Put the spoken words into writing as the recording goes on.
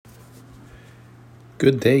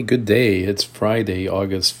Good day, good day. It's Friday,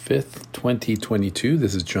 August 5th, 2022.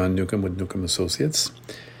 This is John Newcomb with Newcomb Associates,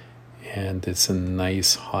 and it's a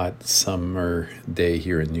nice hot summer day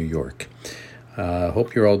here in New York.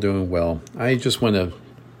 Hope you're all doing well. I just want to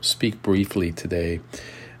speak briefly today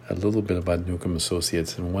a little bit about Newcomb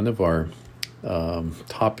Associates, and one of our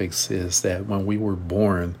topics is that when we were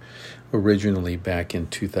born originally back in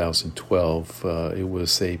 2012, it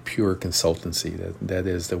was a pure consultancy. That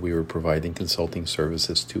is that we were providing consulting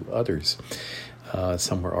services to others.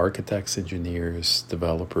 Some were architects, engineers,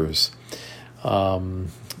 developers,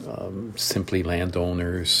 simply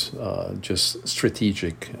landowners, just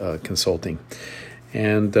strategic consulting.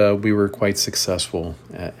 And we were quite successful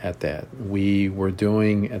at that. We were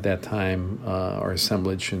doing, at that time, our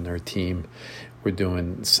assemblage and our team were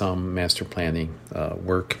doing some master planning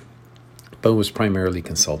work, but it was primarily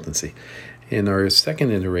consultancy. In our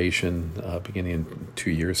second iteration, beginning 2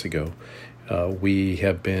 years ago, we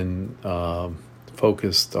have been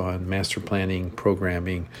focused on master planning,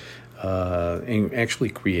 programming, and actually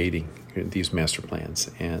creating these master plans.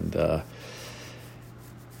 And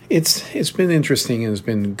it's been interesting and it's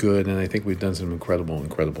been good, and I think we've done some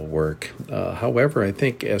incredible work. However, I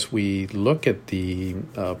think as we look at the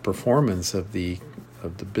performance of the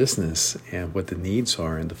business and what the needs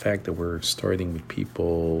are, and the fact that we're starting with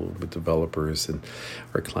people, with developers, and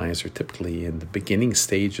our clients are typically in the beginning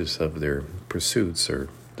stages of their pursuits or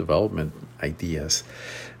development ideas,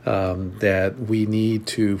 that we need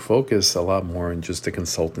to focus a lot more on just the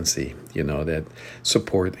consultancy, that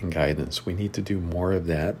support and guidance. We need to do more of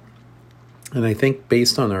that. And I think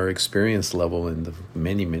based on our experience level and the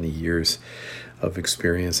many years of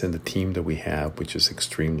experience and the team that we have, which is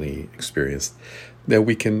extremely experienced, that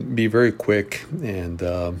we can be very quick and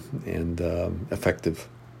effective,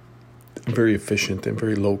 very efficient, and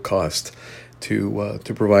very low cost to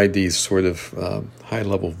provide these sort of high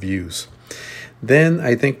level views. Then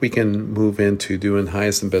I think we can move into doing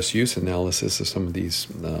highest and best use analysis of some of these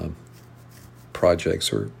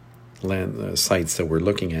projects or land sites that we're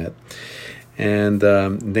looking at, and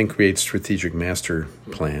then create strategic master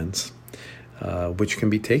plans, which can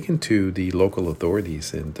be taken to the local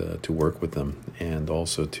authorities and to work with them, and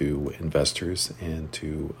also to investors and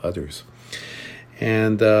to others.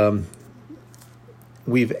 And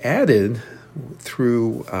we've added,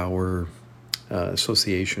 through our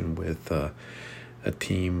association with a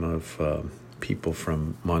team of people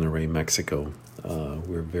from Monterrey, Mexico,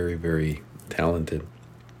 we're very talented.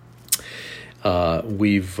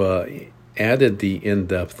 We've added the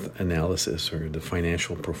in-depth analysis or the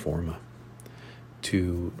financial pro forma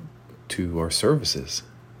to our services,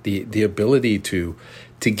 the ability to,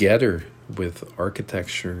 together with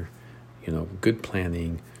architecture, good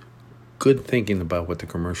planning, good thinking about what the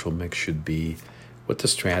commercial mix should be, what the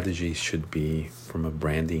strategy should be from a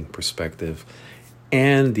branding perspective,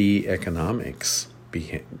 and the economics.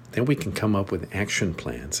 Then we can come up with action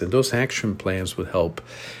plans, and those action plans would help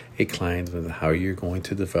a client with how you're going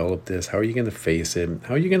to develop this, how are you going to face it,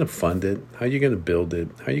 how are you going to fund it, how are you going to build it,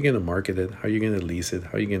 how are you going to market it, how are you going to lease it,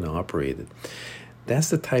 how are you going to operate it. That's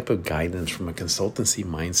the type of guidance from a consultancy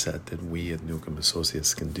mindset that we at Newcomb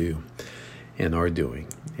Associates can do and are doing.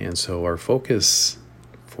 And so our focus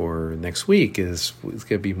for next week is going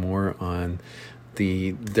to be more on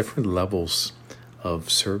the different levels of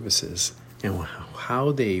services and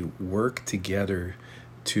how they work together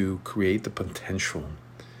to create the potential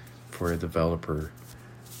for a developer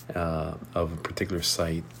of a particular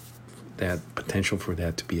site, that potential for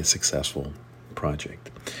that to be a successful project.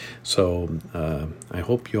 So I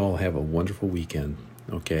hope you all have a wonderful weekend,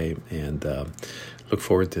 okay? And look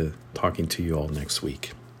forward to talking to you all next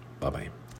week. Bye-bye.